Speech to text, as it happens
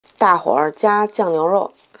大火加酱牛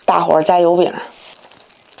肉，大火加油饼，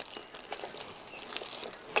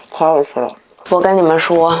可好吃了。我跟你们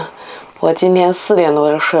说，我今天4点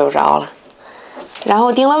多就睡不着了，然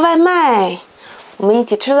后订了外卖，我们一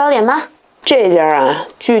起吃早点吧。这家啊，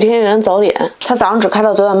聚天源早点，它早上只开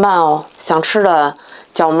到9点半哦。想吃的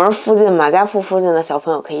角门附近、马家铺附近的小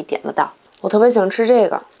朋友可以点得到。我特别想吃这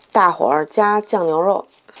个大火加酱牛肉，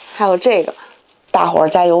还有这个大火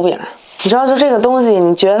加油饼。你知道，就这个东西，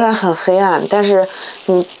你觉得它很黑暗，但是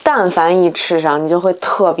你但凡一吃上，你就会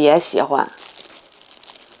特别喜欢。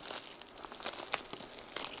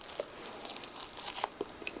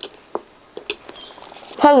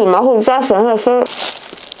它里面会加咸菜丝。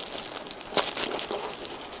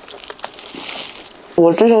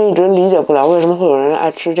我之前一直理解不了为什么会有人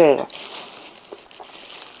爱吃这个，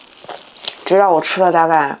直到我吃了大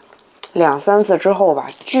概2、3次之后吧，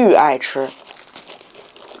巨爱吃。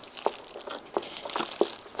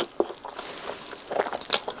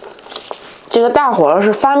这个大火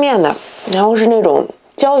是发面的，然后是那种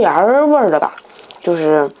椒盐味儿的吧，就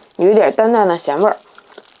是有一点淡淡的咸味儿。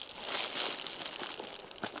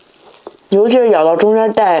尤其是咬到中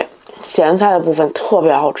间带咸菜的部分，特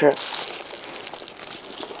别好吃。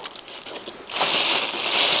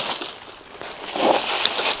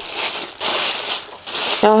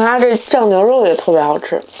然后它这酱牛肉也特别好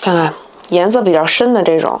吃，看看颜色比较深的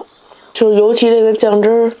这种，就尤其这个酱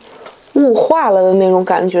汁雾化了的那种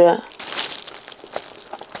感觉。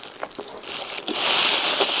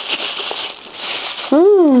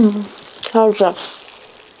好好吃。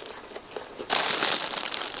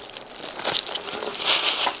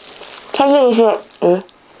它这个是，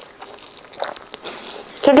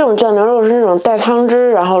它这种酱牛肉是那种带汤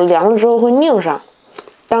汁，然后凉了之后会拧上。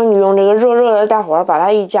当你用这个热热的大火把它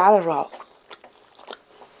一夹的时候，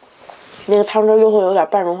那个汤汁又会有点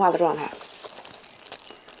半融化的状态，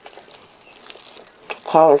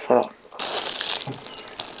可好吃了。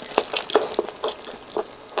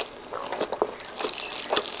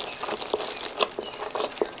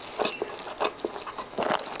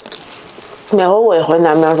每回我一回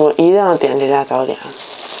南边住，一定要点这家早点，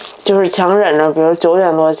就是强忍着，比如9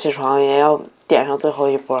点多起床，也要点上最后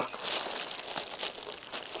一波。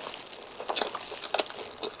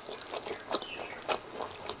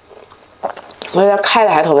我觉得开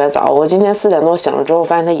的还特别早，我今天4点多醒了之后，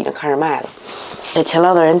发现它已经开始卖了，给勤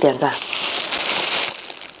劳的人点赞。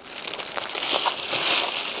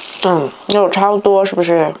肉超多，是不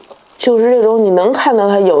是？就是这种你能看到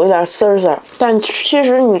它有一点丝儿，但其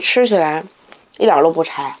实你吃起来一点都不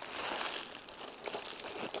柴，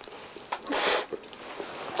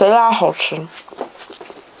贼拉好吃。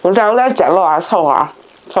我这有点简陋啊，凑合啊，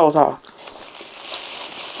凑合。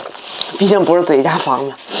毕竟不是自己家房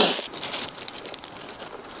子。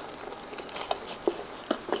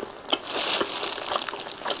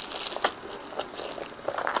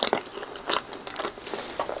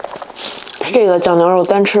这个酱牛肉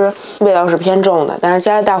单吃味道是偏重的，但是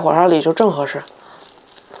加在大火烧里就正合适。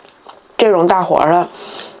这种大火的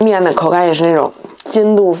面的口感也是那种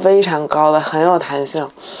筋度非常高的，很有弹性。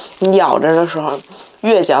你咬着的时候，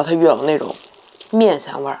越嚼它越有那种面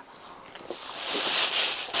香味儿。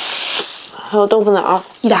还有豆腐脑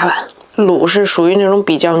1大碗，卤是属于那种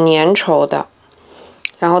比较粘稠的，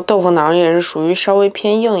然后豆腐脑也是属于稍微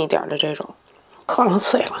偏硬一点的这种，珂珩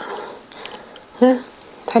脆了。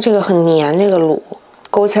它这个很黏，这个卤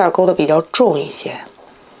勾芡勾的比较重一些。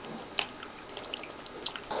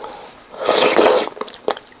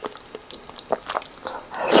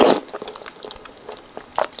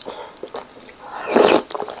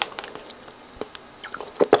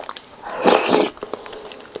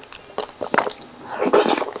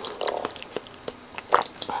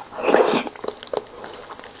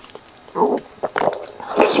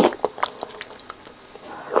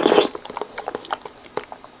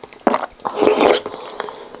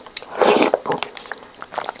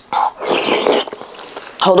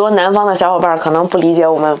好多南方的小伙伴可能不理解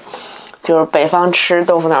我们，就是北方吃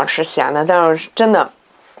豆腐脑吃咸的，但是真的，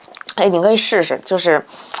你可以试试，就是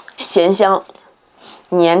咸香、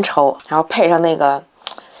粘稠，然后配上那个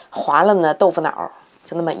滑嫩的豆腐脑，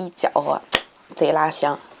就那么一搅和，贼拉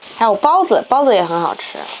香。还有包子，包子也很好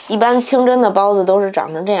吃。一般清真的包子都是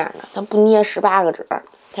长成这样的，它不捏18个褶，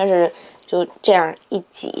它是就这样一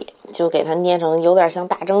挤，就给它捏成有点像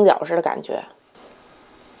大蒸饺似的感觉。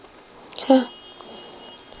看。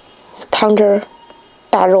汤汁儿，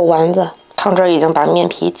大肉丸子，汤汁儿已经把面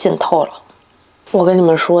皮浸透了。我跟你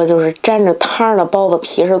们说，就是沾着汤的包子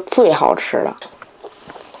皮是最好吃的，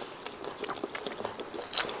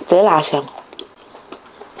贼拉香。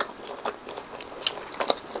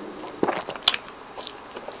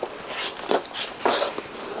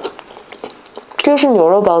这是牛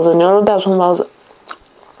肉包子，牛肉大葱包子。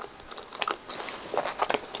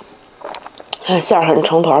馅儿很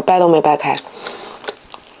成团，掰都没掰开。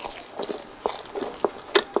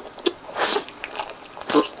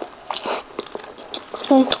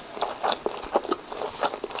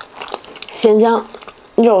鲜香，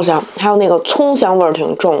肉香，还有那个葱香味儿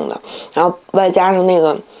挺重的，然后外加上那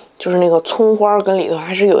个就是那个葱花跟里头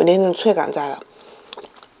还是有一点点脆感在的。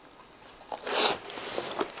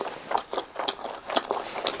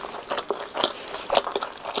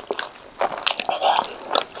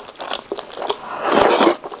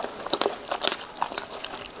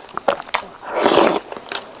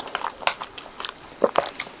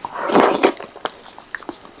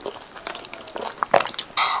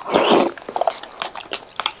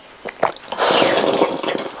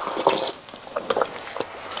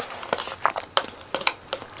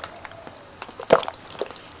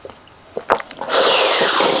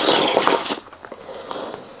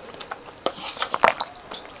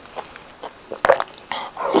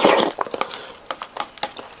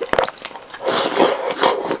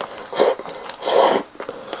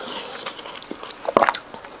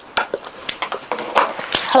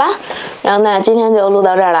好啦，然后呢，今天就录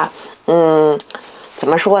到这儿了。怎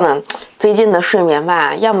么说呢？最近的睡眠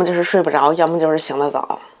吧，要么就是睡不着，要么就是醒得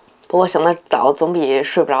早。不过醒得早总比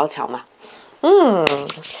睡不着强嘛。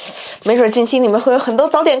没准近期你们会有很多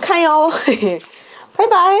早点看哟。嘿嘿，拜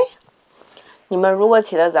拜。你们如果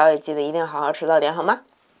起得早，也记得一定好好吃早点，好吗？